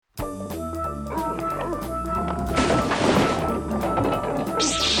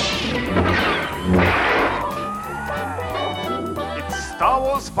Star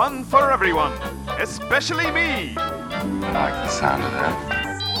Wars fun for everyone, especially me. I like the sound of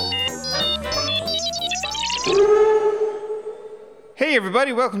that. Hey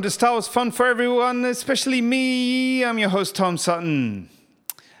everybody, welcome to Star Wars Fun for Everyone, especially me. I'm your host, Tom Sutton.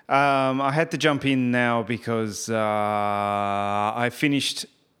 I had to jump in now because I finished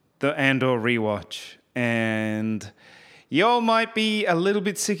the Andor rewatch, and y'all might be a little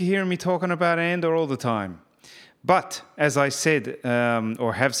bit sick of hearing me talking about Andor all the time. But as I said,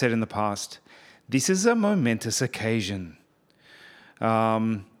 or have said in the past, this is a momentous occasion.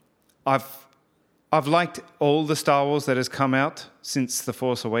 I've liked all the Star Wars that has come out since The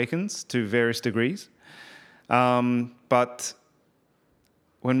Force Awakens to various degrees. But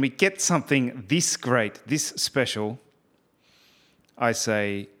when we get something this great, this special, I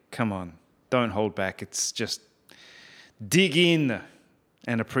say, come on, don't hold back. It's just dig in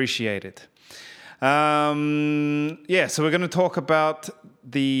and appreciate it. So we're going to talk about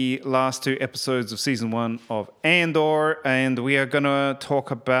the last two episodes of Season 1 of Andor, and we are going to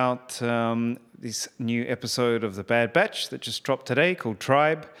talk about this new episode of The Bad Batch that just dropped today called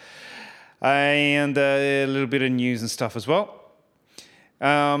Tribe, and a little bit of news and stuff as well.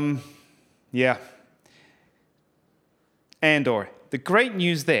 Andor. The great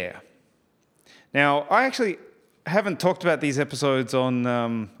news there. Now, I actually haven't talked about these episodes on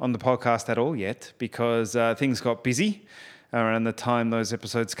the podcast at all yet because things got busy around the time those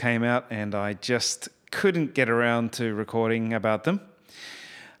episodes came out, and I just couldn't get around to recording about them.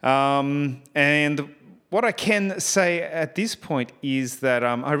 And what I can say at this point is that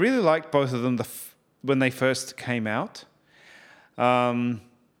I really liked both of them when they first came out. But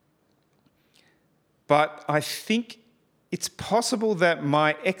I think it's possible that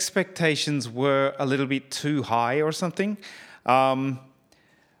my expectations were a little bit too high or something. I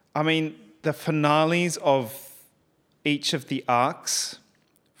mean, the finales of each of the arcs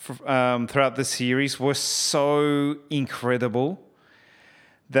throughout the series were so incredible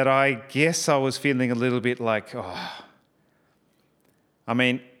that I guess I was feeling a little bit like, I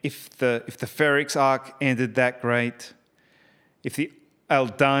mean, if the Ferrix arc ended that great, if the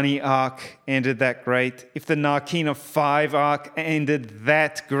Aldhani arc ended that great, if the Narkina 5 arc ended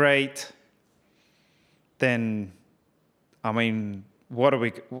that great, then, I mean, what are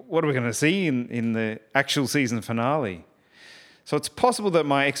we going to see in the actual season finale? So it's possible that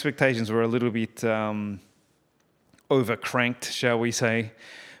my expectations were a little bit overcranked, shall we say,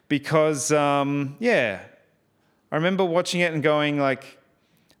 because I remember watching it and going like,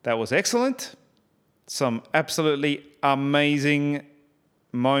 that was excellent, some absolutely amazing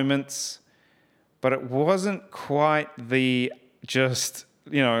moments, but it wasn't quite the just,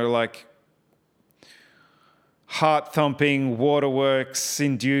 like heart-thumping,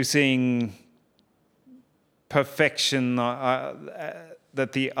 waterworks-inducing perfection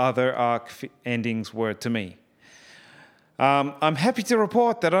that the other arc endings were to me. I'm happy to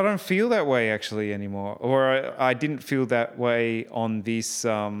report that I don't feel that way actually anymore, or I didn't feel that way on this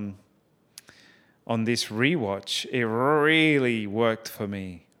rewatch. It really worked for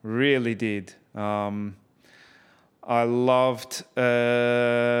me, really did. I loved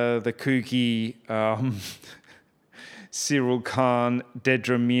the kooky Cyril Khan,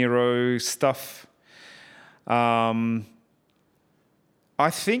 Dedra Meero stuff. I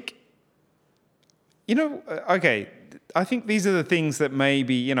think, I think these are the things that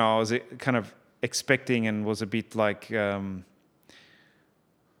maybe, I was kind of expecting and was a bit like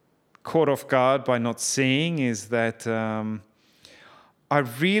caught off guard by not seeing, is that I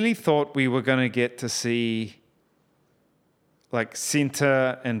really thought we were going to get to see like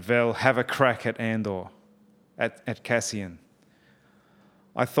Cinta and Vel have a crack at Andor, at Cassian.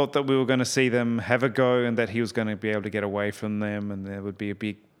 I thought that we were going to see them have a go and that he was going to be able to get away from them, and there would be a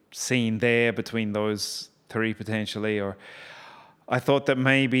big scene there between those three potentially. Or I thought that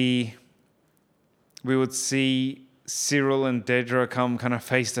maybe we would see Cyril and Dedra come kind of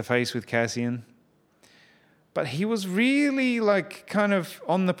face to face with Cassian. But he was really like kind of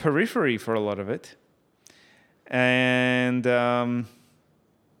on the periphery for a lot of it. And the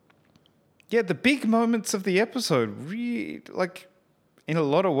big moments of the episode really, like, in a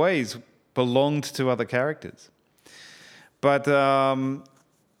lot of ways belonged to other characters. But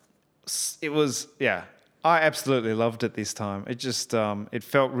it was, I absolutely loved it this time. It just, it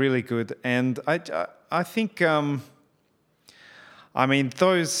felt really good. And I think, I mean,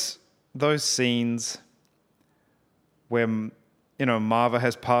 those scenes where, Maarva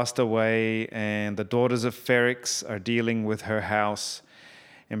has passed away and the daughters of Ferrix are dealing with her house,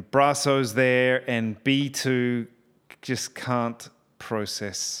 and Brasso's there, and B2 just can't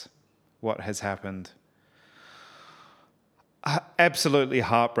process what has happened. absolutely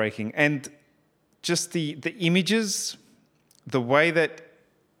heartbreaking. And just the images, the way that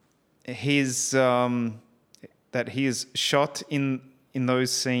he is shot in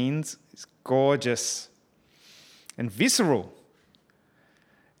those scenes is gorgeous and visceral.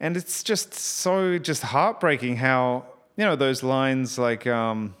 And it's just so just heartbreaking how, those lines like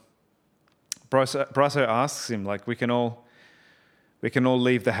Brasso asks him, like, we can all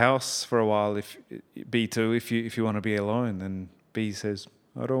leave the house for a while if B2 if you want to be alone. And B says,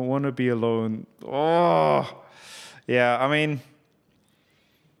 I don't want to be alone. Oh, yeah. I mean,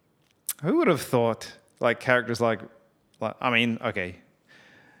 who would have thought like characters like okay,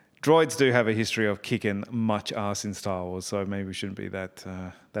 droids do have a history of kicking much ass in Star Wars, so maybe we shouldn't be that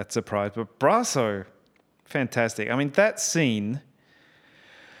surprised. But Brasso, fantastic. I mean, that scene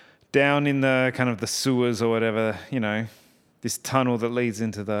down in the kind of the sewers or whatever, this tunnel that leads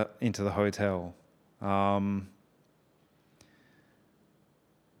into the hotel,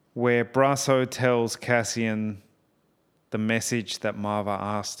 where Brasso tells Cassian the message that Maarva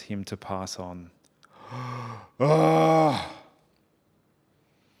asked him to pass on. Oh,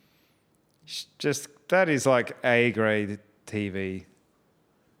 just that is like A-grade TV.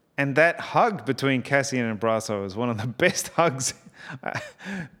 And that hug between Cassian and Brasso is one of the best hugs,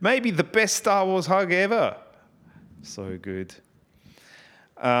 maybe the best Star Wars hug ever. So good.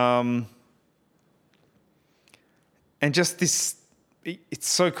 And just this, it's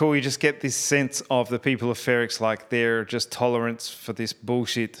so cool. You just get this sense of the people of Ferrix, like their just tolerance for this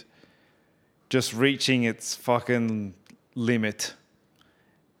bullshit just reaching its fucking limit.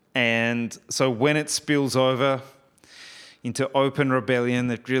 And so when it spills over into open rebellion,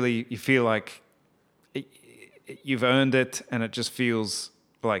 it really, you feel like you've earned it, and it just feels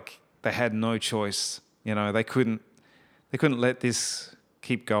like they had no choice. They couldn't let this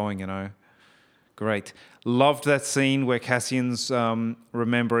keep going. Great. Loved that scene where Cassian's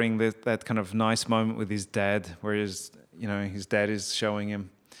remembering that kind of nice moment with his dad, where his dad is showing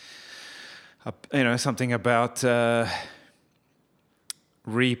him, something about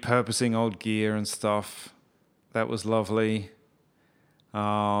repurposing old gear and stuff. That was lovely.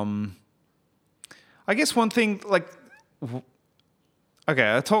 I guess one thing, I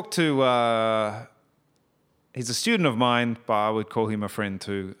talked to, he's a student of mine, but I would call him a friend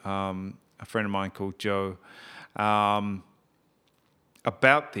too. A friend of mine called Joe. About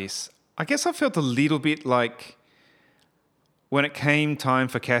this, I guess I felt a little bit like when it came time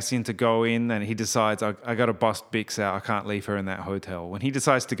for Cassian to go in and he decides, I got to bust Bix out, I can't leave her in that hotel. When he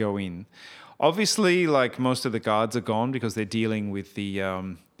decides to go in, obviously, like most of the guards are gone because they're dealing with the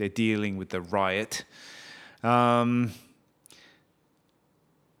riot.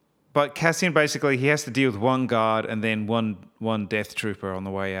 But Cassian basically, he has to deal with one guard and then one death trooper on the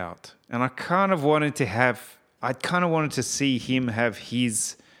way out. And I kind of wanted to see him have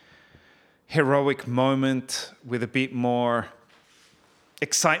his heroic moment with a bit more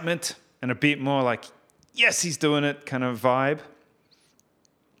excitement and a bit more like, yes, he's doing it kind of vibe.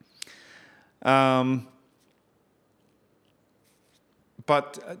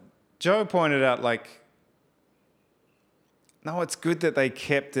 But Joe pointed out, no, it's good that they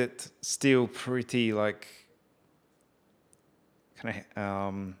kept it still pretty, kind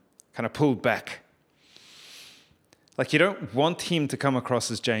of pulled back. Like, you don't want him to come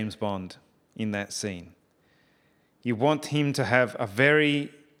across as James Bond in that scene. You want him to have a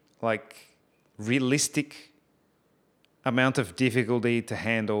very, realistic amount of difficulty to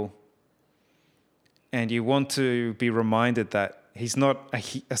handle. And you want to be reminded that he's not a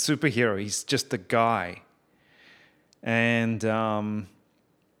superhero. He's just a guy. And,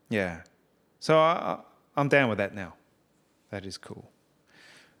 yeah. So I'm down with that now. That is cool.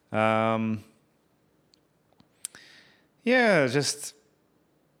 Yeah, just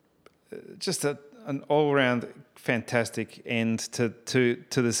an all-round fantastic end to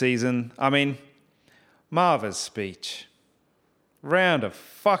the season. I mean, Maarva's speech. Round of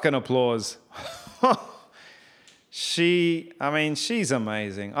fucking applause. She's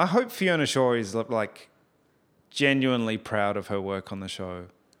amazing. I hope Fiona Shaw is genuinely proud of her work on the show.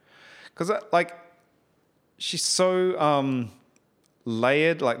 Because she's so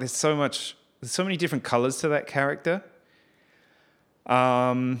layered. There's so many different colors to that character.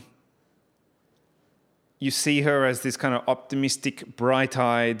 You see her as this kind of optimistic,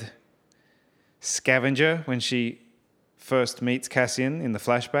 bright-eyed scavenger when she first meets Cassian in the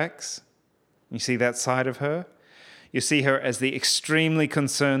flashbacks. You see that side of her. You see her as the extremely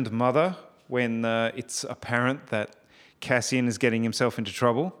concerned mother when it's apparent that Cassian is getting himself into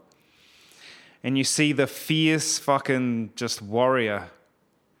trouble. And you see the fierce fucking just warrior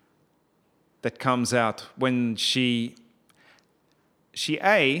that comes out when she she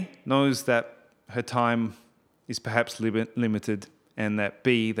A, knows that her time is perhaps limited, and that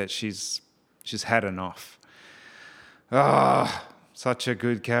B, that she's had enough. Ah, such a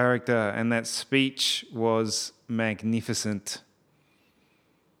good character, and that speech was magnificent.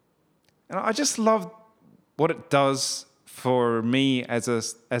 And I just love what it does for me as a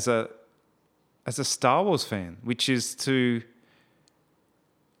Star Wars fan, which is to,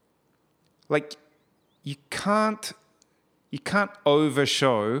 like, you can't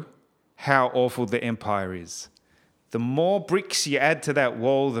overshow how awful the Empire is. The more bricks you add to that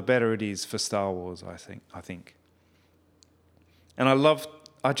wall, the better it is for Star Wars, I think. And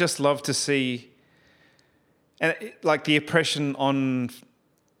I just love to see, and like the oppression on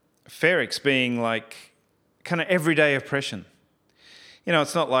Ferrix being like kind of everyday oppression. You know,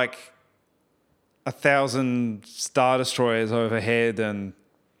 it's not like 1,000 Star Destroyers overhead and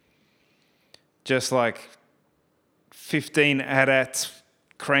just like 15 AT-ATs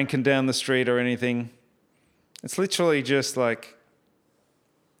cranking down the street or anything. It's literally just like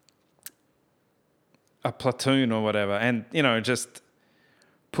a platoon or whatever, and, you know, just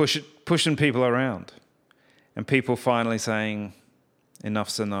pushing people around, and people finally saying,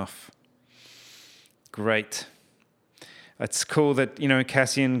 enough's enough. Great. It's cool that, you know,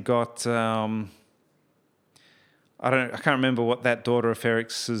 Cassian got, I can't remember what that daughter of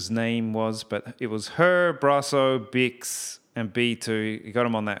Ferrix's name was, but it was her, Brasso, Bix, and B2. He got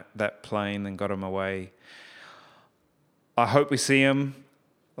him on that plane and got him away. I hope we see him,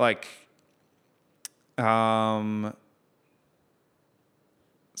 like, so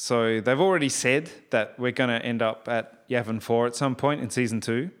they've already said that we're going to end up at Yavin 4 at some point in season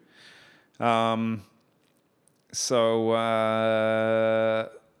 2. So I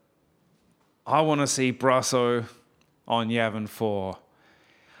want to see Brasso on Yavin 4.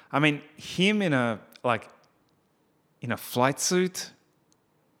 I mean, him in a flight suit,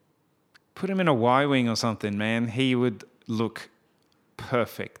 put him in a Y-wing or something, man. He would look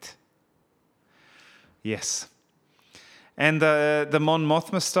perfect. Yes. And the Mon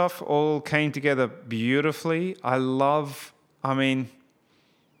Mothma stuff all came together beautifully. Again,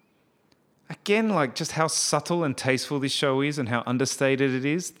 like, just how subtle and tasteful this show is and how understated it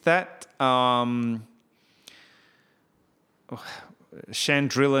is. That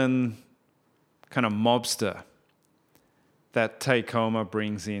Chandrillan kind of mobster that Tay-Koma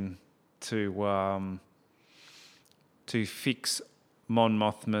brings in to fix Mon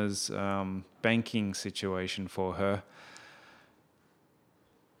Mothma's banking situation for her.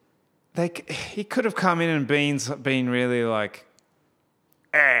 He could have come in and been really like,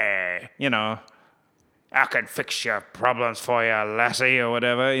 you know, I can fix your problems for you, lassie, or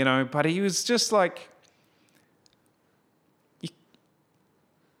whatever, you know. But he was just like,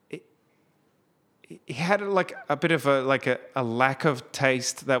 he had like a bit of a lack of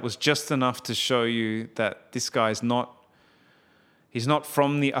taste that was just enough to show you that this guy's he's not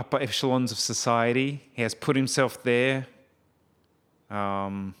from the upper echelons of society. He has put himself there.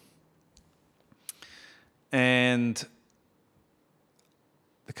 And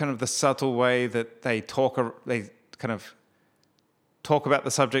the subtle way that they kind of talk about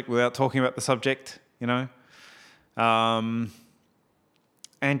the subject without talking about the subject, you know.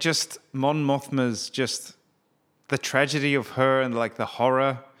 And just Mon Mothma's just the tragedy of her and like the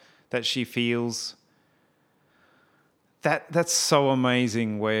horror that she feels. That's so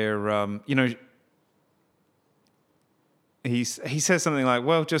amazing. Where you know, he says something like,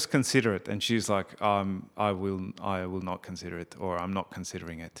 "Well, just consider it," and she's like, "I will not consider it, or I'm not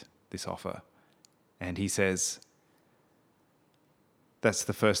considering it, this offer." And he says, "That's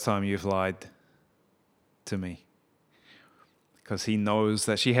the first time you've lied to me," because he knows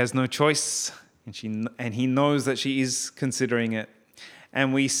that she has no choice, and he knows that she is considering it,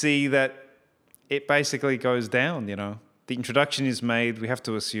 and we see that it basically goes down. You know, the introduction is made. We have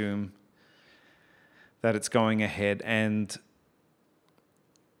to assume that it's going ahead, and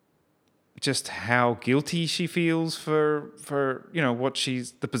just how guilty she feels for you know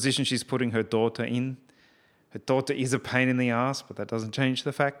the position she's putting her daughter in. Her daughter is a pain in the ass, but that doesn't change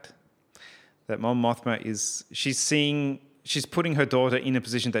the fact that Mon Mothma she's putting her daughter in a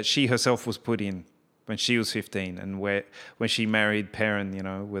position that she herself was put in when she was 15, and when she married Perrin, you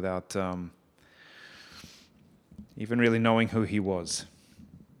know, without even really knowing who he was.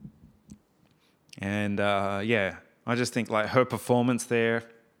 And I just think like her performance there,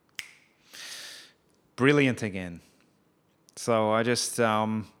 brilliant again. So I just,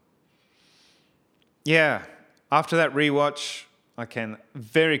 after that rewatch, I can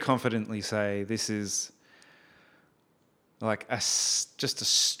very confidently say this is like just a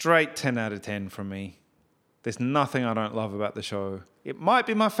straight 10 out of 10 from me. There's nothing I don't love about the show. It might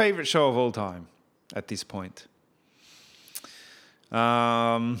be my favorite show of all time at this point.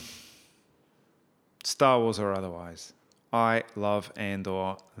 Star Wars or otherwise. I love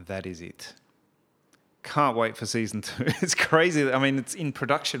Andor. That is it. Can't wait for season 2. It's crazy. I mean, it's in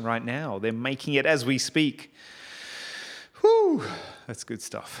production right now. They're making it as we speak. Whew. That's good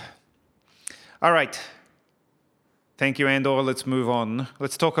stuff. All right. Thank you, Andor. Let's move on.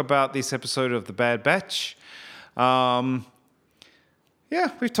 Let's talk about this episode of The Bad Batch.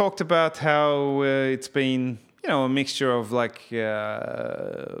 We've talked about how it's been, a mixture of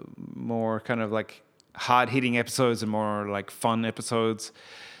more kind of like hard-hitting episodes and more like fun episodes.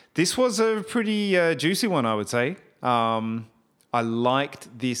 This was a pretty juicy one, I would say. I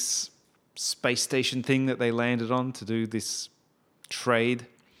liked this space station thing that they landed on to do this trade.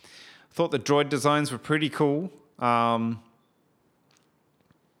 I thought the droid designs were pretty cool.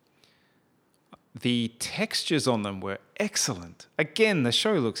 The textures on them were excellent. Again, the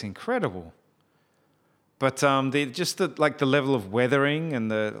show looks incredible. But the level of weathering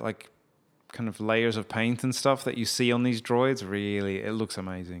and the like kind of layers of paint and stuff that you see on these droids, really, it looks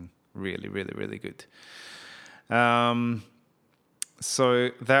amazing. Really, really, really good. So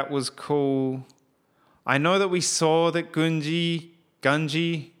that was cool. I know that we saw that Gunji,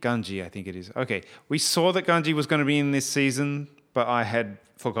 I think it is. Okay, we saw that Gunji was going to be in this season, but I had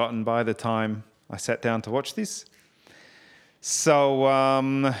forgotten by the time I sat down to watch this. So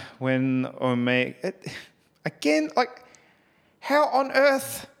when Omega... Again, like, how on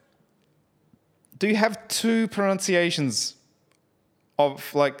earth do you have two pronunciations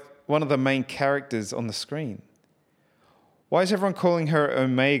of, like, one of the main characters on the screen? Why is everyone calling her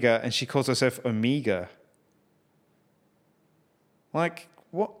Omega and she calls herself Omega? Like,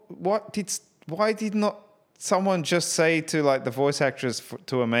 why did not someone just say to, like, the voice actress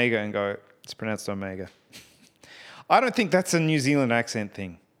to Omega and go, it's pronounced Omega? I don't think that's a New Zealand accent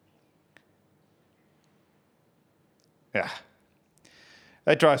thing. Yeah.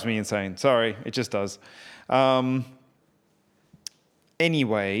 That drives me insane. Sorry, it just does.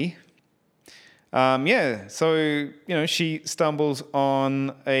 Anyway, so, she stumbles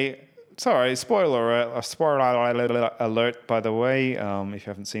on spoiler alert, by the way. If you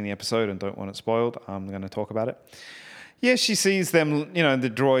haven't seen the episode and don't want it spoiled, I'm going to talk about it. Yeah, she sees them,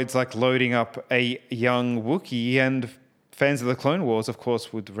 the droids, like, loading up a young Wookiee, and fans of the Clone Wars, of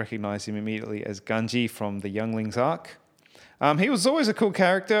course, would recognize him immediately as Gunji from the Younglings arc. He was always a cool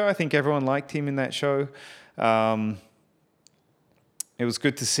character. I think everyone liked him in that show. It was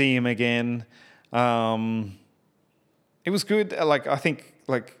good to see him again. It was good. I think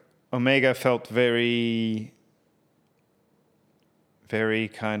Omega felt very, very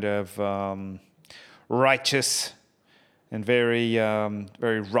kind of righteous and very,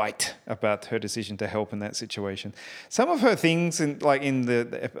 very right about her decision to help in that situation. Some of her things in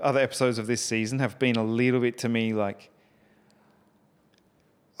the other episodes of this season have been a little bit to me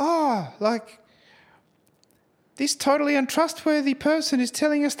this totally untrustworthy person is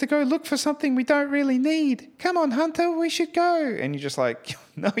telling us to go look for something we don't really need. Come on, Hunter, we should go. And you're just like,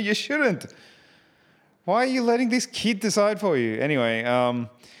 no, you shouldn't. Why are you letting this kid decide for you? Anyway,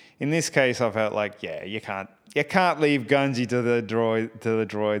 in this case, I felt like, you can't leave Gunji to the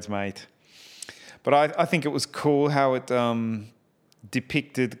droids, mate. But I think it was cool how it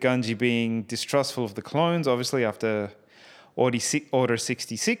depicted Gunji being distrustful of the clones, obviously after Order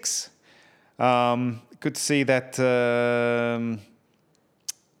 66. Good to see that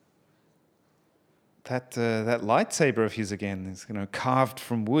that lightsaber of his again is carved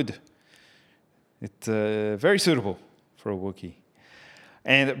from wood. It's very suitable for a Wookiee.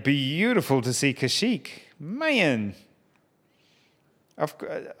 And beautiful to see Kashyyyk. Man, I've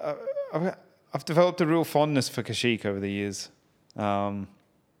developed a real fondness for Kashyyyk over the years.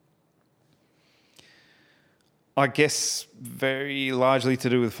 I guess very largely to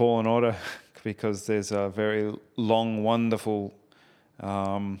do with Fallen Order, because there's a very long, wonderful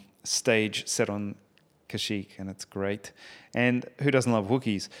stage set on Kashyyyk, and it's great. And who doesn't love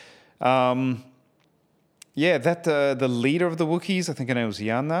Wookiees? The leader of the Wookiees, I think her name was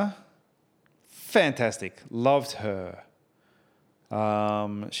Yana. Fantastic. Loved her.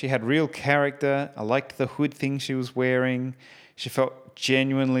 She had real character. I liked the hood thing she was wearing. She felt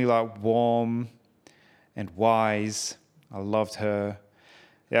genuinely warm and wise. I loved her.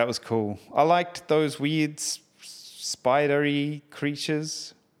 Yeah, it was cool. I liked those weird spidery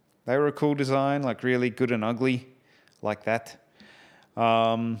creatures. They were a cool design, really good and ugly, like that.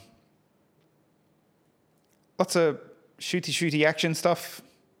 Lots of shooty action stuff,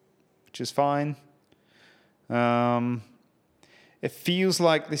 which is fine. It feels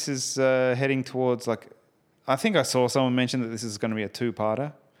like this is heading towards I think I saw someone mention that this is going to be a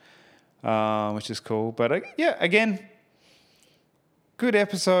 2-parter, which is cool. But yeah, again, good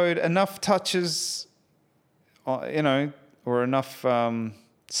episode. Enough touches, or enough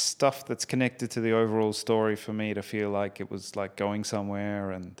stuff that's connected to the overall story for me to feel like it was like going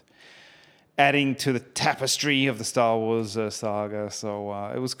somewhere and adding to the tapestry of the Star Wars saga. So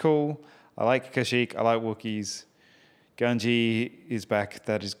it was cool. I like Kashyyyk. I like Wookiees. Gungi is back.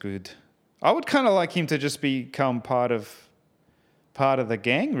 That is good. I would kind of like him to just become part of the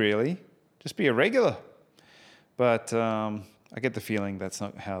gang, really. Just be a regular. But I get the feeling that's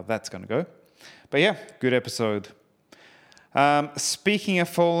not how that's going to go. But yeah, good episode. Speaking of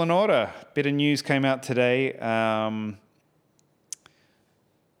Fallen Order, bit of news came out today.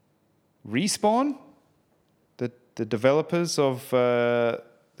 Respawn, the developers of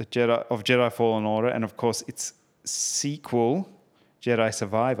Jedi Fallen Order, and of course its sequel, Jedi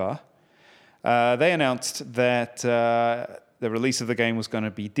Survivor, they announced that the release of the game was going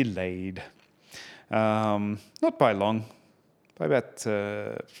to be delayed. Not by long, by about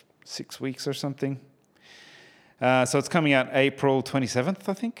 6 weeks or something. So it's coming out April 27th,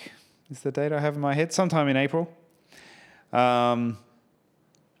 I think, is the date I have in my head. Sometime in April.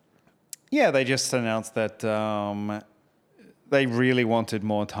 They just announced that they really wanted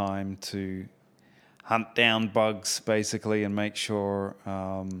more time to hunt down bugs, basically, and make sure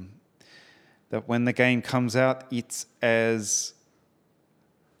that when the game comes out, it's as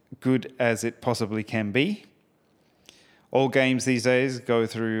good as it possibly can be. All games these days go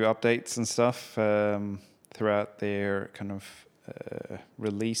through updates and stuff throughout their kind of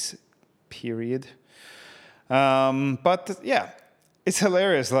release period. But yeah, it's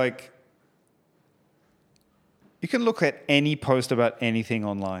hilarious. Like, you can look at any post about anything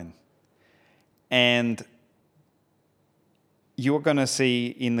online, and you're going to see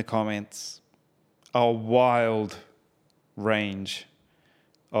in the comments a wild range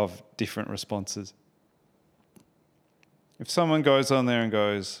of different responses. If someone goes on there and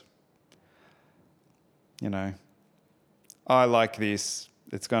goes, I like this,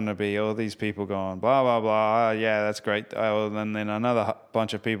 it's going to be all these people going, blah, blah, blah, yeah, that's great. And then another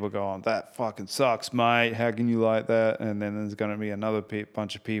bunch of people going, that fucking sucks, mate, how can you like that? And then there's going to be another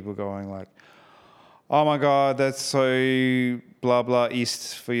bunch of people going like, oh my God, that's so blah, blah,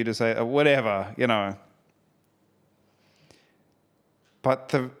 East for you to say, whatever,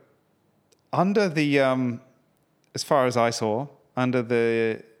 But under the, as far as I saw, under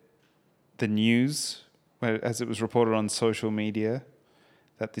the news, as it was reported on social media,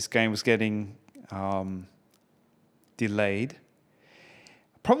 that this game was getting delayed,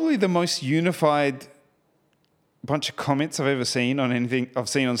 probably the most unified bunch of comments I've ever seen on anything I've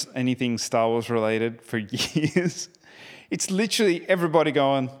seen on anything Star Wars related for years. It's literally everybody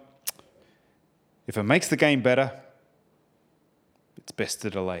going, if it makes the game better, it's best to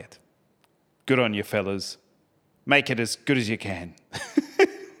delay it. Good on you, fellas. Make it as good as you can.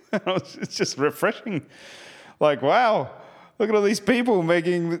 It's just refreshing. Like, wow, look at all these people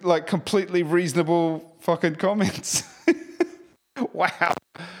making like completely reasonable fucking comments. Wow,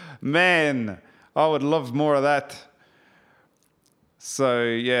 man, I would love more of that. So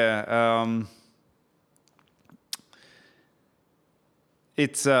yeah,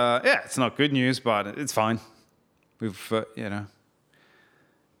 it's not good news, but it's fine. We've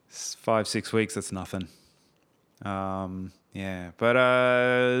 5-6 weeks. That's nothing. But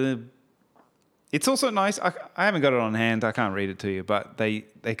it's also nice. I haven't got it on hand. I can't read it to you, but they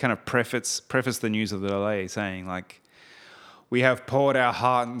kind of preface the news of the delay, saying like, we have poured our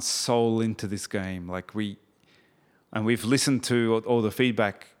heart and soul into this game. Like we've listened to all the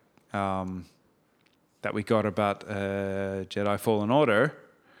feedback that we got about Jedi Fallen Order,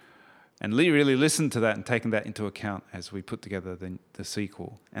 and really listened to that and taken that into account as we put together the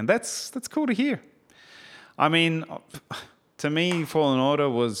sequel. And that's cool to hear. I mean, to me, Fallen Order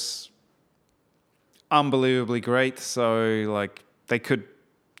was unbelievably great. So, like, they could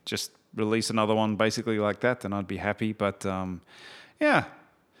just release another one basically like that, and I'd be happy. But, yeah.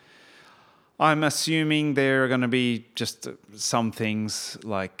 I'm assuming there are going to be just some things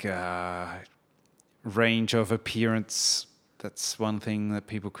like range of appearance. That's one thing that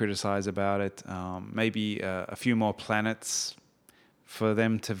people criticize about it. Maybe a few more planets for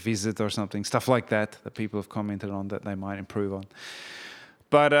them to visit or something, stuff like that people have commented on that they might improve on.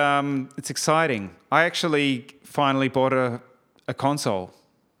 But it's exciting. I actually finally bought a console.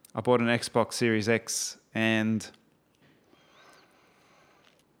 I bought an Xbox Series X, and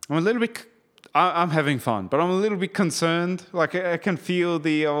I'm a little bit... I'm having fun, but I'm a little bit concerned. Like, I can feel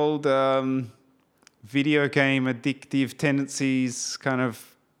the old video game addictive tendencies kind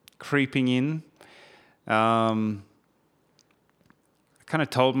of creeping in. I kind of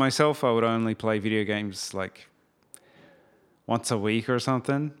told myself I would only play video games like once a week or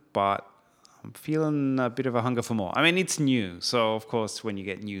something, but I'm feeling a bit of a hunger for more. I mean, it's new, so of course, when you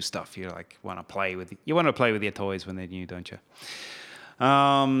get new stuff, you want to play with your toys when they're new, don't you?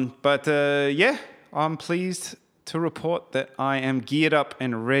 But yeah, I'm pleased to report that I am geared up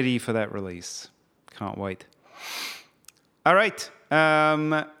and ready for that release. Can't wait. All right.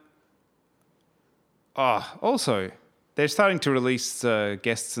 Also, they're starting to release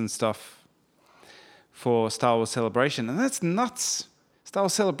guests and stuff for Star Wars Celebration, and that's nuts. Star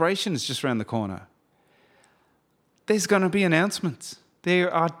Wars Celebration is just around the corner. There's going to be announcements.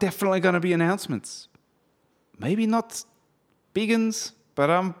 There are definitely going to be announcements. Maybe not big uns, but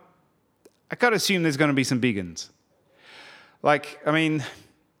I got to assume there's going to be some big uns. Like, I mean,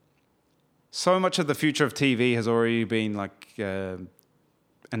 so much of the future of TV has already been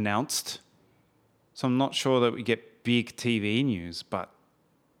announced. So I'm not sure that we get big TV news, but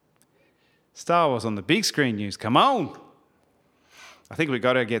Star Wars on the big screen news, come on! I think we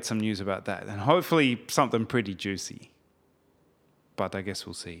got to get some news about that, and hopefully something pretty juicy. But I guess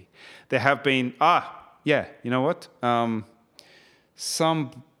we'll see. There have been you know what?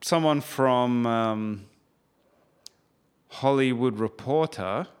 Someone from Hollywood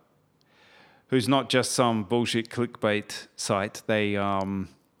Reporter, who's not just some bullshit clickbait site. They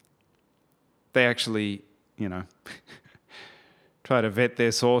actually, try to vet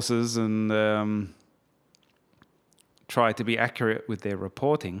their sources and try to be accurate with their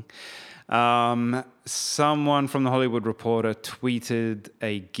reporting. Someone from the Hollywood Reporter tweeted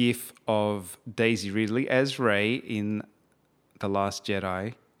a GIF of Daisy Ridley as Rey in The Last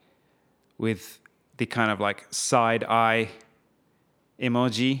Jedi with the kind of like side eye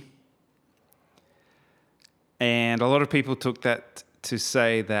emoji. And a lot of people took that to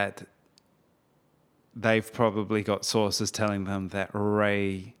say that they've probably got sources telling them that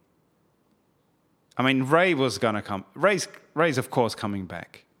Rey was going to come. Rey's of course coming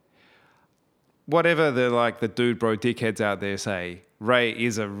back. Whatever the dude bro dickheads out there say, Rey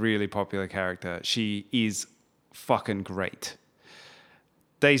is a really popular character. She is fucking great.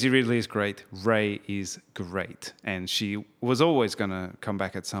 Daisy Ridley is great. Rey is great. And she was always going to come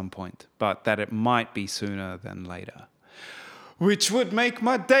back at some point, but that it might be sooner than later, which would make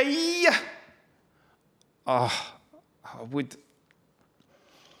my day. I'll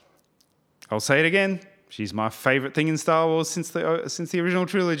say it again. She's my favorite thing in Star Wars since the original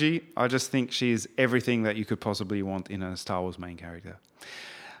trilogy. I just think she is everything that you could possibly want in a Star Wars main character.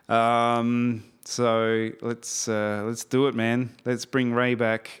 So let's do it, man. Let's bring Rey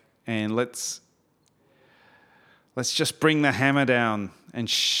back, and let's just bring the hammer down and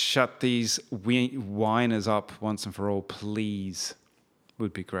shut these whiners up once and for all, please.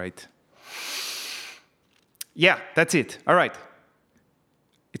 Would be great. Yeah, that's it. All right.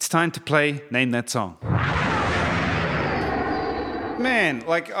 It's time to play Name That Song. Man,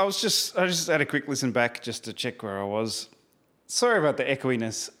 I just had a quick listen back just to check where I was. Sorry about the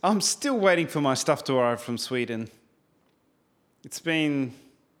echoiness. I'm still waiting for my stuff to arrive from Sweden. It's been...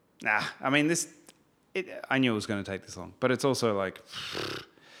 I knew it was going to take this long, but it's also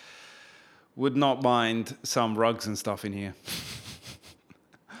would not mind some rugs and stuff in here.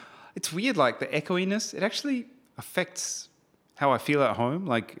 It's weird, the echoiness, it actually affects how I feel at home.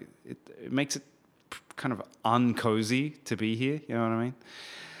 It makes it kind of uncozy to be here, you know what I mean?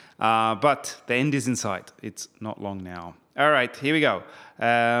 But the end is in sight. It's not long now. All right, here we go.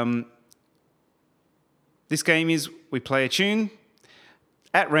 This game is we play a tune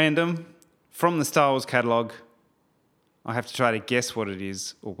at random from the Star Wars catalog. I have to try to guess what it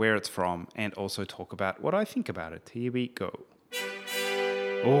is or where it's from and also talk about what I think about it. Here we go.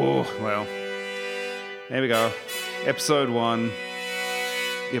 Oh, well, there we go. Episode 1,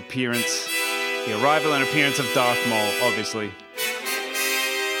 the arrival and appearance of Darth Maul, obviously.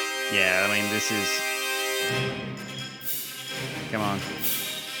 Yeah, this is... Come on.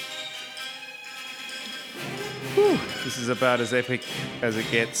 Whew. This is about as epic as it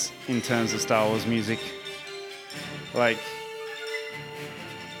gets in terms of Star Wars music.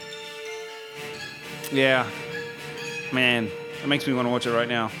 Yeah, man, it makes me want to watch it right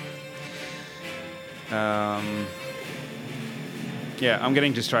now. Yeah, I'm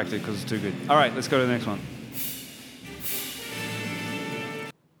getting distracted because it's too good. All right, let's go to the next one.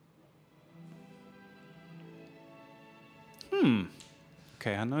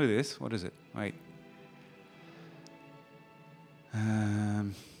 Okay, I know this. What is it? Wait.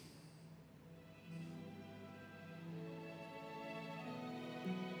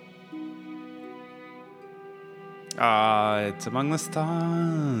 It's Among the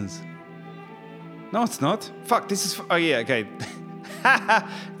Stars. No, it's not. Fuck, this is... Oh, yeah, okay.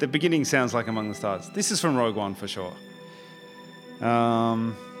 The beginning sounds like Among the Stars. This is from Rogue One for sure.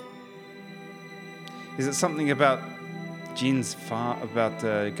 Is it something about Galen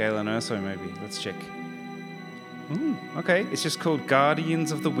Erso maybe? Let's check. Okay, it's just called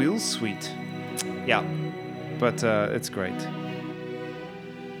Guardians of the Wheel Suite. Yeah, but it's great.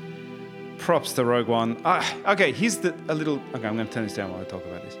 Props to Rogue One. Okay, here's a little... Okay, I'm going to turn this down while I talk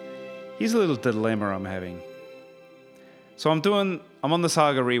about this. Here's a little dilemma I'm having. So I'm on the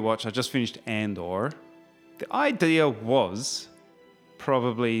Saga rewatch. I just finished Andor. The idea was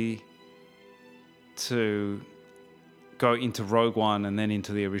probably to go into Rogue One and then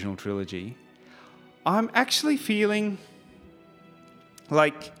into the original trilogy. I'm actually feeling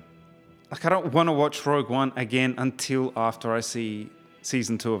like I don't want to watch Rogue One again until after I see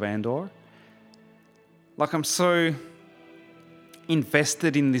season 2 of Andor. Like, I'm so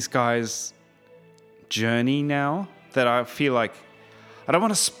invested in this guy's journey now that I feel like I don't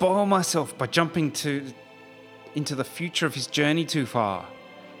want to spoil myself by jumping into the future of his journey too far.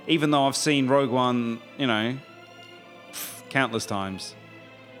 Even though I've seen Rogue One, countless times.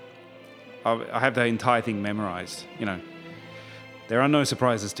 I have the entire thing memorized, There are no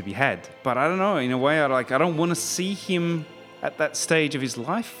surprises to be had. But I don't know, in a way, I don't want to see him at that stage of his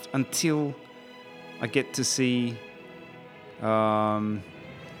life until I get to see the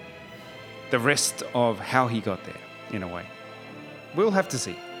rest of how he got there, in a way. We'll have to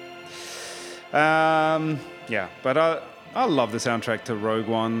see. Yeah, but I love the soundtrack to Rogue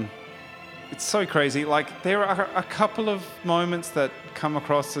One. It's so crazy. Like, there are a couple of moments that come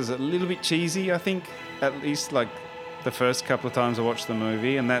across as a little bit cheesy, I think, at least like the first couple of times I watched the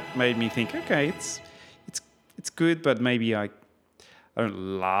movie, and that made me think, okay, it's good, but maybe I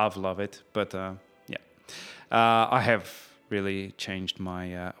don't love it, but yeah. I have really changed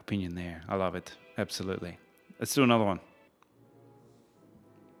my opinion there. I love it. Absolutely. Let's do another one.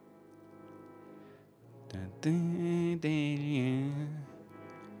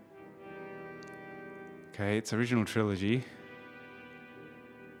 Okay, it's original trilogy.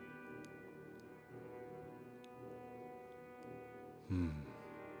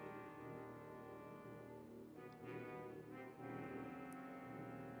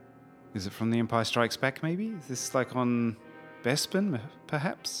 Is it from The Empire Strikes Back, maybe? Is this like on Bespin,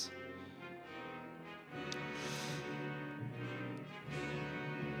 perhaps?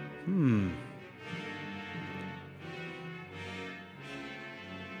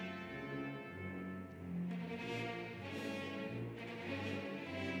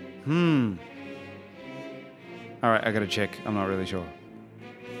 All right, I gotta check. I'm not really sure.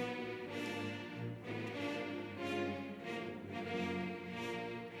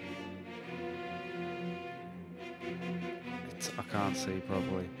 I can't see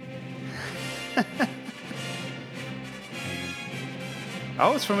properly.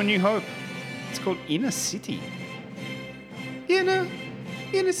 Oh, it's from A New Hope. It's called Inner City. Inner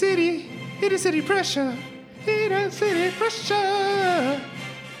city pressure. Inner city pressure.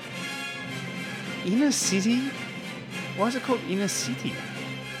 Inner City? Why is it called Inner City?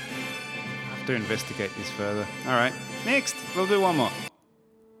 I have to investigate this further. All right, next. We'll do one more.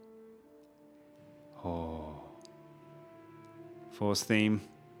 Oh. Force theme.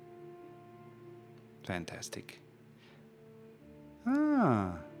 Fantastic.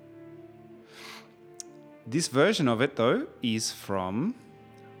 This version of it, though, is from...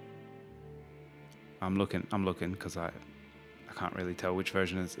 I'm looking because I can't really tell which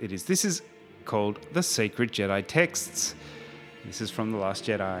version it is. This is called The Sacred Jedi Texts. This is from The Last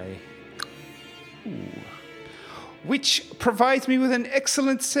Jedi. Ooh. Which provides me with an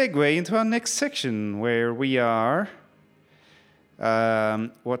excellent segue into our next section, where we are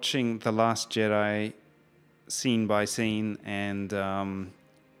watching The Last Jedi scene by scene and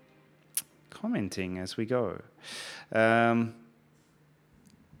commenting as we go. We're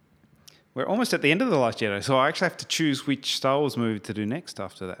almost at the end of The Last Jedi, so I actually have to choose which Star Wars movie to do next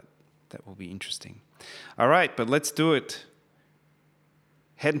after that. That will be interesting. All right, but let's do it.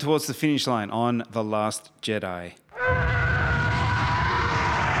 Heading towards the finish line on The Last Jedi.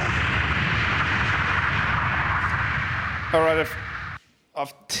 All right,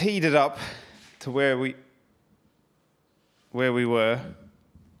 I've teed it up to where we were.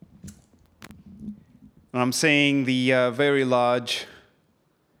 And I'm seeing the very large,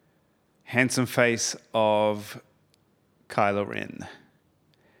 handsome face of Kylo Ren,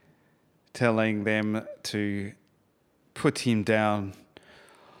 telling them to put him down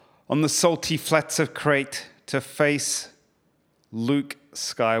on the salty flats of Crate to face Luke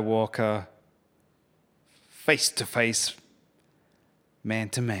Skywalker face to face, man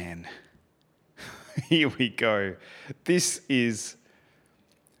to man. here we go. This is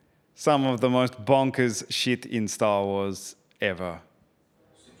some of the most bonkers shit in Star Wars ever.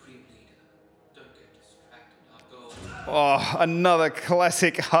 Supreme Leader, don't get distracted. Oh, another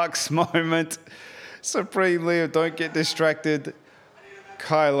classic Hux moment. Supreme Leader, don't get distracted.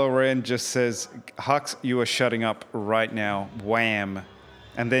 Kylo Ren just says, Hux, you are shutting up right now. Wham.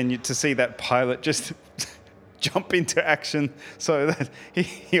 And then to see that pilot just jump into action so that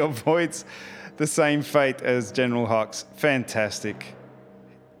he avoids the same fate as General Hux. Fantastic.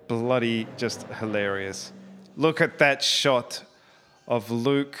 Bloody just hilarious. Look at that shot of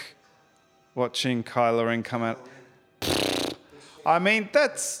Luke watching Kylo Ren come out. I mean,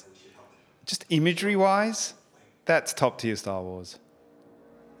 that's just imagery-wise, that's top-tier Star Wars.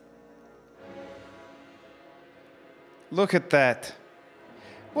 Look at that.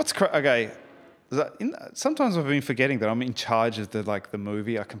 Okay? Sometimes I've been forgetting that I'm in charge of the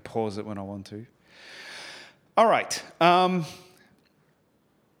movie. I can pause it when I want to. All right.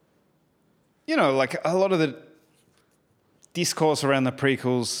 You know, like a lot of the discourse around the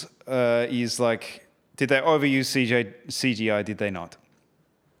prequels is like, did they overuse CGI? Did they not?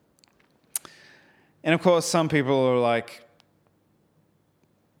 And of course, some people are like,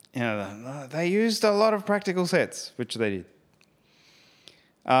 you know, they used a lot of practical sets, which they did.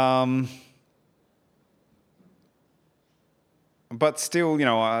 But still, you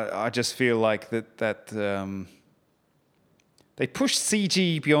know, I just feel like that they pushed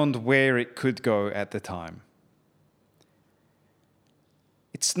CG beyond where it could go at the time.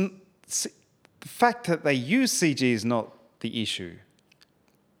 The fact that they use CG is not the issue.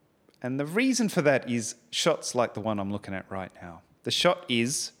 And the reason for that is shots like the one I'm looking at right now. The shot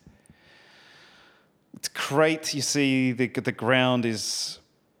is, it's great. You see the ground is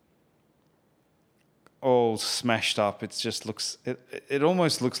all smashed up. It just looks, it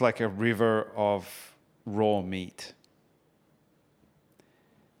almost looks like a river of raw meat.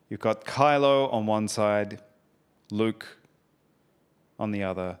 You've got Kylo on one side, Luke on the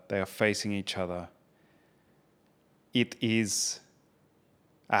other. They are facing each other. It is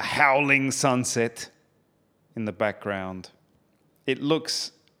a howling sunset in the background. It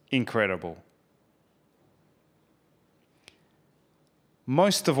looks incredible.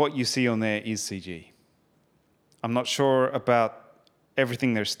 Most of what you see on there is CG. I'm not sure about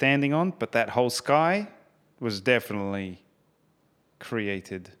everything they're standing on, but that whole sky was definitely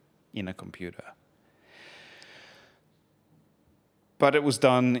created in a computer. But it was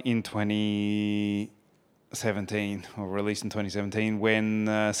done in 2017, or released in 2017, when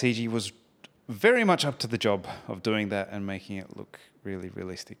CG was very much up to the job of doing that and making it look really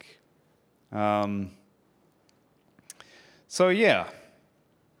realistic. So yeah,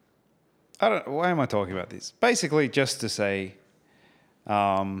 why am I talking about this? Basically, just to say,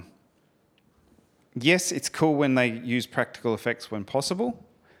 yes, it's cool when they use practical effects when possible.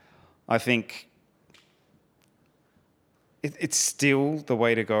 I think it's still the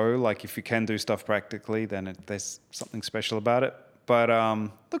way to go. Like, if you can do stuff practically, then there's something special about it. But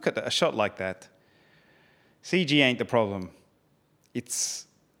look at a shot like that. CG ain't the problem. It's,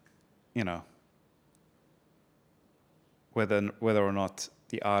 you know, whether or not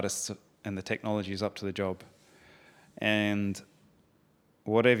the artists and the technology is up to the job. And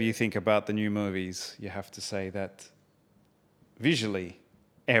whatever you think about the new movies, you have to say that visually,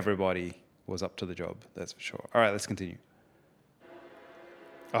 everybody was up to the job. That's for sure. All right, let's continue.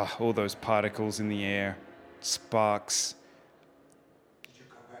 Oh, all those particles in the air, sparks. Did you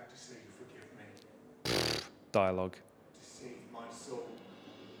come back to say you forgive me? Dialogue. To save my soul?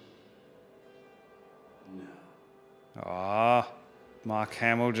 No. Ah, Mark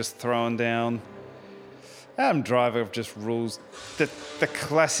Hamill just throwing down. Adam Driver just rules. The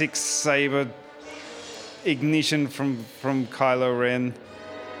classic saber ignition from Kylo Ren.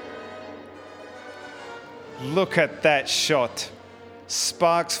 Look at that shot.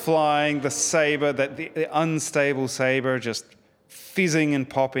 Sparks flying, the saber, the unstable saber just fizzing and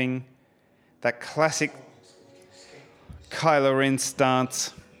popping. That classic Kylo Ren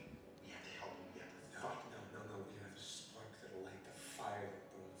stance. You have to help me. You have to fight. No. You have a spark that'll light the fire that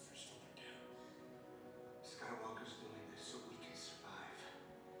burned the First Order down. Skywalker's doing this so we can survive.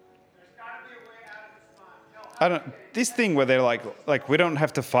 There's gotta be a way out of this mind. This thing where they're like we don't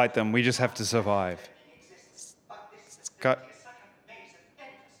have to fight them, we just have to survive. It's got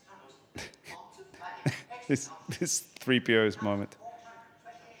this 3PO's moment.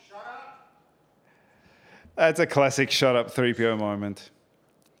 That's a classic shut up 3PO moment.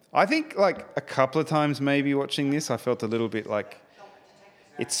 I think like a couple of times maybe watching this, I felt a little bit like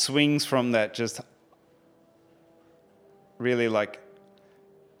it swings from that just really like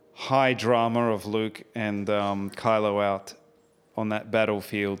high drama of Luke and Kylo out on that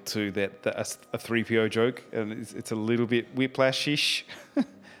battlefield to a 3PO joke, and it's a little bit whiplash-ish.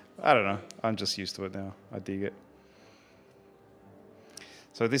 I don't know. I'm just used to it now. I dig it.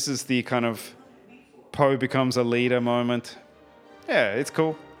 So this is the kind of Poe becomes a leader moment. Yeah, it's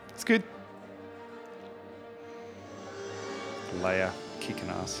cool. It's good. Leia kicking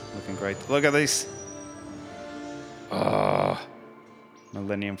ass, looking great. Look at this. Oh,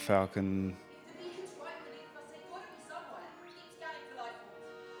 Millennium Falcon. The beacon's right beneath us. They've got to be somewhere. Keep scanning for life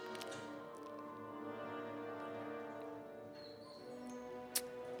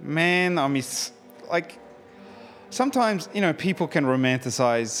forms. Man, I miss, like, sometimes, you know, people can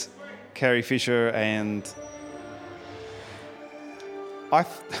romanticize Carrie Fisher, and I'm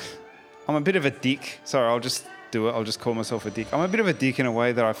a bit of a dick. Sorry, I'll just do it. I'll just call myself a dick. I'm a bit of a dick in a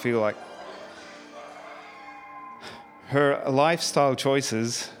way that I feel like her lifestyle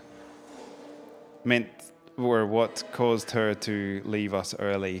choices were what caused her to leave us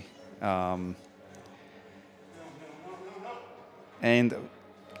early. And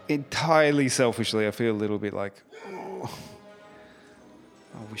entirely selfishly, I feel a little bit like, oh,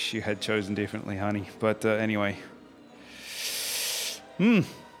 I wish you had chosen differently, honey. But anyway.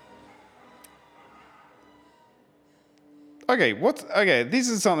 Okay, this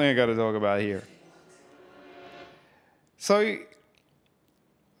is something I got to talk about here. So,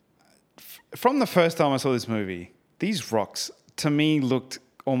 from the first time I saw this movie, these rocks, to me, looked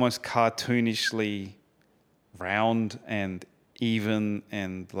almost cartoonishly round and even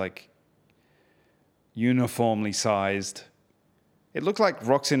and, like, uniformly sized. It looked like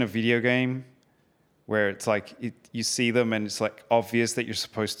rocks in a video game where it's like you see them and it's, like, obvious that you're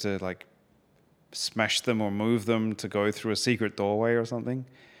supposed to, like, smash them or move them to go through a secret doorway or something.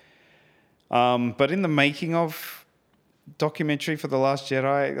 But in the making of documentary for The Last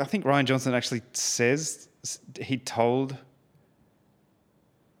Jedi, I think Rian Johnson actually says he told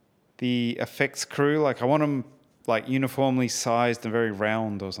the effects crew, like, I want them, like, uniformly sized and very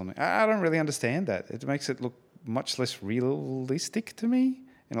round or something. I don't really understand that. It makes it look much less realistic to me,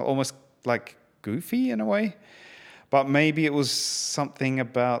 and almost, like, goofy in a way. But maybe it was something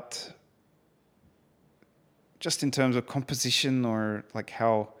about just in terms of composition, or like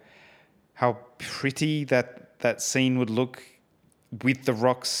how pretty that scene would look with the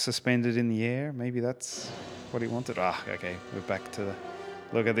rocks suspended in the air. Maybe that's what he wanted. Okay, we're back to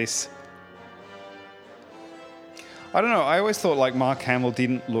look at this. I don't know. I always thought, like, Mark Hamill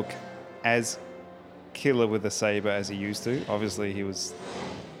didn't look as killer with a saber as he used to. Obviously, he was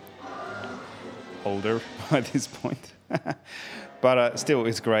older by this point. But still,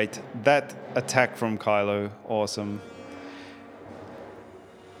 it's great. That attack from Kylo, awesome.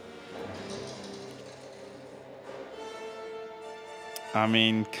 I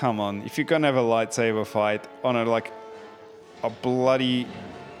mean, come on. If you're going to have a lightsaber fight on a bloody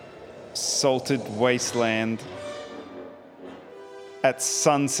salted wasteland at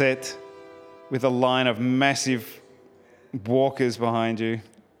sunset with a line of massive walkers behind you,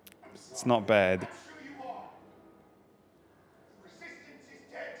 it's not bad.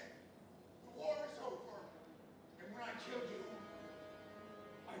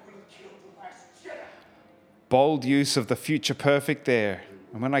 Bold use of the future perfect there.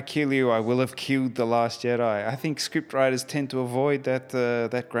 And when I kill you, I will have killed the Last Jedi. I think scriptwriters tend to avoid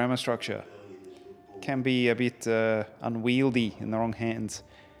that grammar structure. Can be a bit unwieldy in the wrong hands.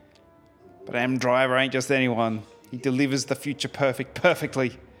 But Adam Driver ain't just anyone. He delivers the future perfect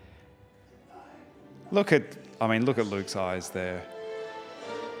perfectly. Look at Luke's eyes there.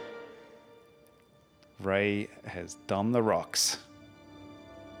 Rey has done the rocks.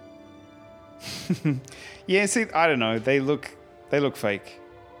 Yeah, see, I don't know. They look fake.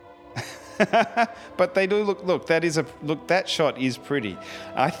 But they do look, that shot is pretty.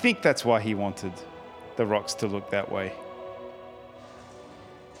 I think that's why he wanted the rocks to look that way.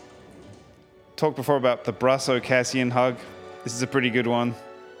 Talked before about the Brasso Cassian hug. This is a pretty good one.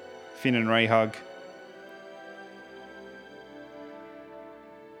 Finn and Rey hug.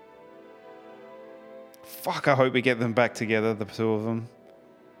 Fuck, I hope we get them back together, the two of them.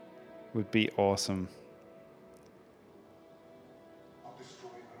 Would be awesome.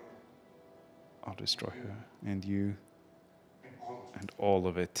 I'll destroy her. And you. And all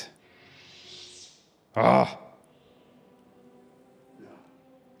of it. Ah! No.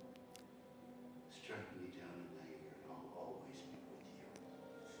 Strike me down and lay here, and I'll always be with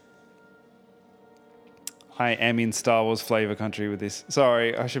you. I am in Star Wars flavor country with this.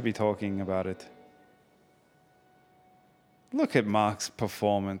 Sorry, I should be talking about it. Look at Mark's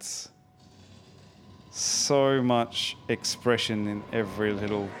performance. So much expression in every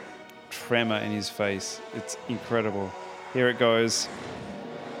little tremor in his face. It's incredible. Here it goes.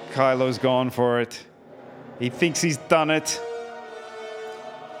 Kylo's gone for it. He thinks he's done it.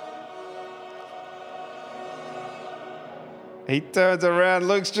 He turns around,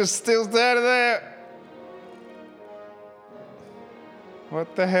 Luke's just still standing there.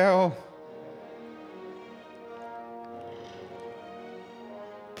 What the hell?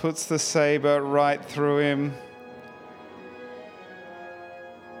 Puts the saber right through him.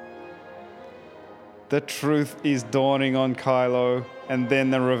 The truth is dawning on Kylo, and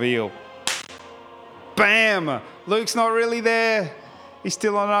then the reveal. Bam! Luke's not really there. He's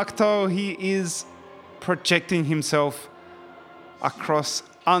still on Ahch-To. He is projecting himself across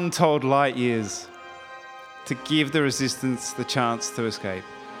untold light years to give the Resistance the chance to escape.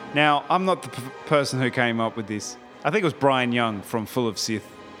 Now, I'm not the person who came up with this. I think it was Brian Young from Full of Sith.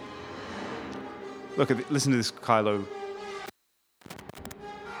 Listen to this Kylo.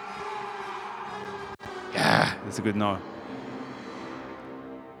 Yeah, that's a good no.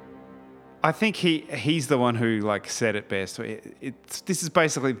 I think he's the one who said it best. This is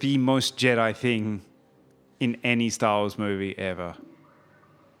basically the most Jedi thing in any Star Wars movie ever.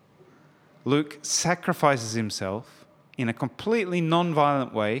 Luke sacrifices himself in a completely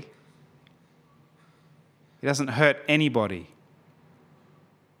non-violent way. He doesn't hurt anybody.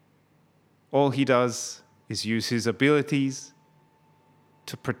 All he does is use his abilities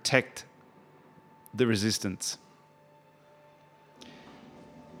to protect the Resistance.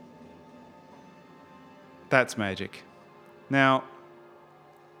 That's magic. Now,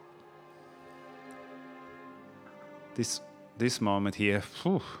 this moment here,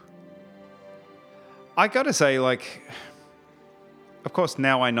 whew, I gotta say, of course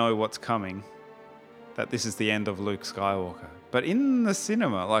now I know what's coming, that this is the end of Luke Skywalker. But in the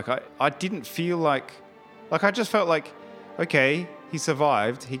cinema, I didn't feel I just felt like, okay, he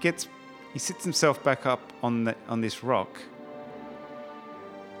survived. He sits himself back up on this rock,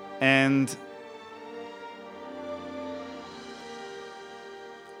 and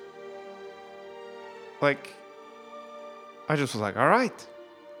I just was like, all right,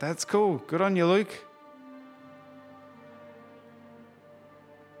 that's cool. Good on you, Luke.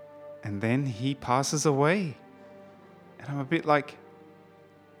 And then he passes away. And I'm a bit like,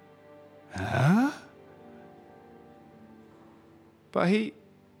 huh? But he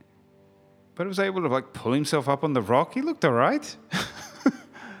was able to pull himself up on the rock. He looked all right.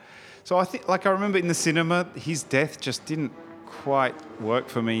 So I think, I remember in the cinema, his death just didn't quite work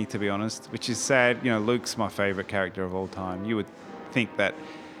for me, to be honest, which is sad. Luke's my favorite character of all time. You would think that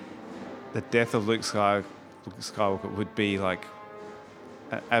the death of Luke Skywalker would be an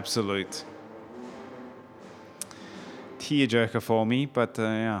absolute tearjerker for me, but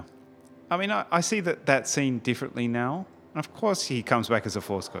yeah. I mean, I see that scene differently now. And of course, he comes back as a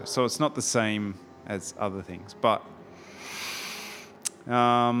Force Ghost, so it's not the same as other things. But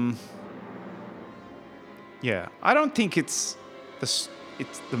yeah, I don't think it's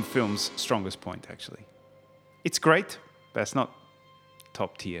the film's strongest point, actually. It's great, but it's not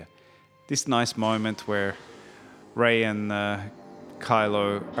top tier. This nice moment where Rey and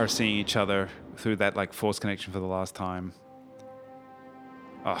Kylo are seeing each other through that Force connection for the last time.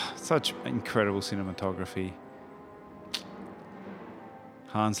 Oh, such incredible cinematography.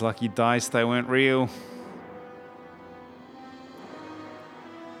 Han's lucky dice, they weren't real.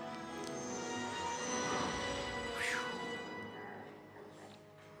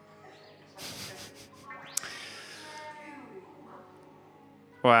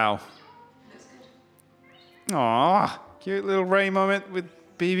 Wow. Aww, cute little Rey moment with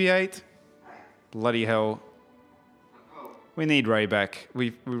BB-8. Bloody hell. We need Rey back.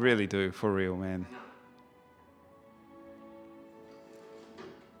 We really do, for real, man.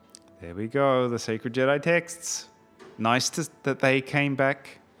 There we go, the Sacred Jedi texts. Nice that they came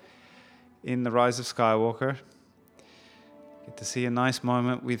back in The Rise of Skywalker. Get to see a nice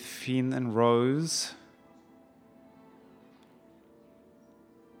moment with Finn and Rose.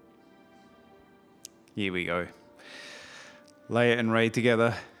 Here we go. Leia and Rey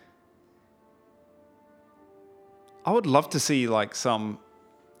together. I would love to see some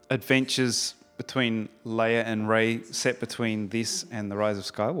adventures between Leia and Rey set between this and The Rise of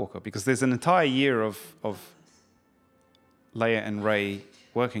Skywalker, because there's an entire year of Leia and Rey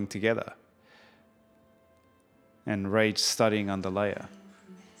working together and Rey studying under Leia.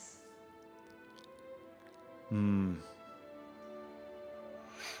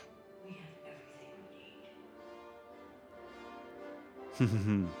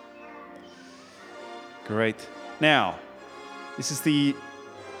 Great. Now, this is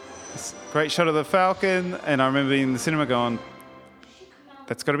this great shot of the Falcon, and I remember in the cinema going,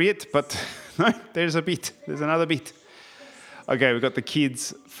 that's got to be it. But no, there's a bit. There's another bit. Okay, we've got the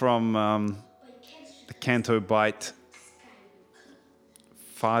kids from the Canto Bight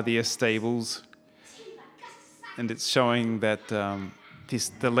Farthia stables. And it's showing that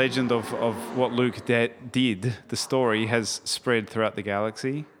the legend of what Luke did, the story, has spread throughout the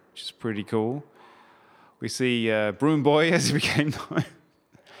galaxy, which is pretty cool. We see Broom Boy, as he became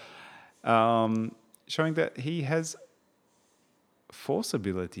known, showing that he has Force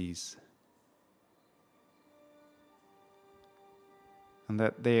abilities. And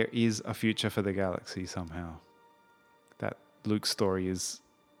that there is a future for the galaxy somehow. That Luke's story is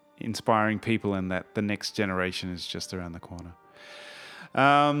inspiring people and that the next generation is just around the corner.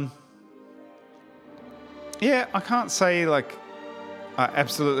 Yeah, I can't say like I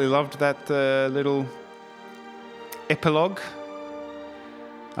absolutely loved that little epilogue.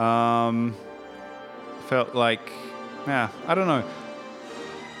 Felt like, yeah, I don't know.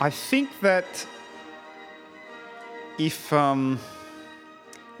 I think that if the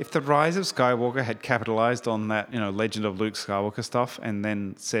Rise of Skywalker had capitalized on that, Legend of Luke Skywalker stuff, and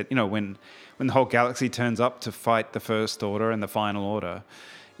then said, when the whole galaxy turns up to fight the First Order and the Final Order,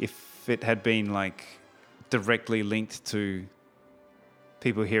 if it had been like directly linked to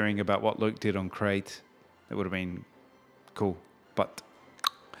people hearing about what Luke did on Crate, it would have been cool. But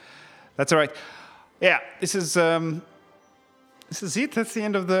that's all right. Yeah, this is it. That's the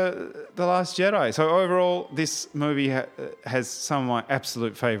end of the Last Jedi. So overall, this movie has some of my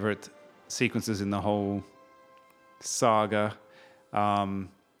absolute favorite sequences in the whole saga.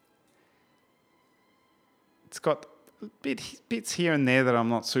 It's got bits here and there that I'm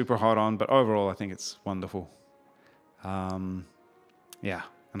not super hot on, but overall, I think it's wonderful. Yeah,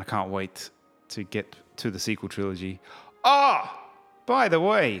 and I can't wait to get to the sequel trilogy. By the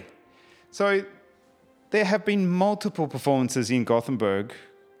way, so there have been multiple performances in Gothenburg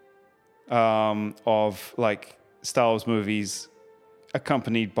of like Star Wars movies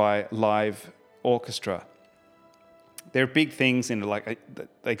accompanied by live orchestra. They're big things they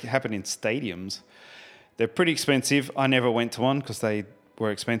happen in stadiums. They're pretty expensive. I never went to one because they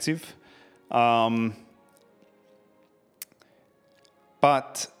were expensive. But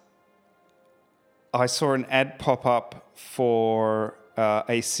I saw an ad pop up for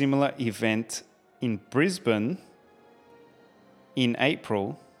a similar event in Brisbane in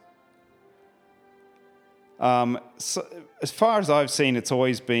April. So as far as I've seen, it's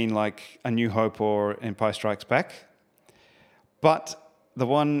always been like A New Hope or Empire Strikes Back. But the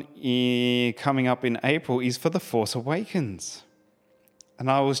one coming up in April is for The Force Awakens.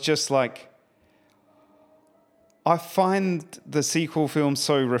 And I was just like, I find the sequel film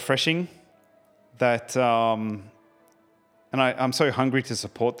so refreshing that, and I'm so hungry to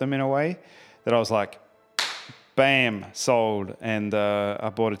support them in a way that I was like, bam, sold, and I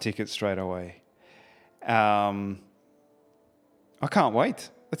bought a ticket straight away. I can't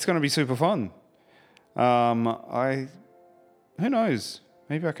wait. It's going to be super fun. Who knows?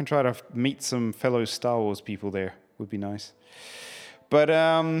 Maybe I can try to meet some fellow Star Wars people there. Would be nice. But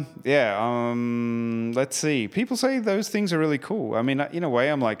let's see. People say those things are really cool. I mean, in a way,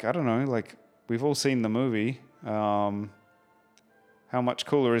 I'm like, I don't know. Like, we've all seen the movie. How much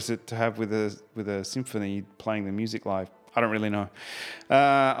cooler is it to have with a symphony playing the music live? I don't really know.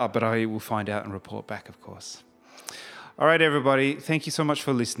 But I will find out and report back, of course. All right, everybody. Thank you so much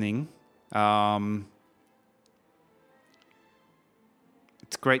for listening.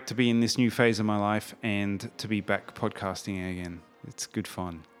 It's great to be in this new phase of my life and to be back podcasting again. It's good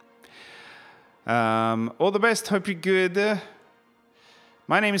fun. All the best. Hope you're good.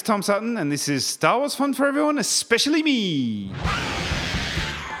 My name is Tom Sutton, and this is Star Wars Fun for Everyone, especially me.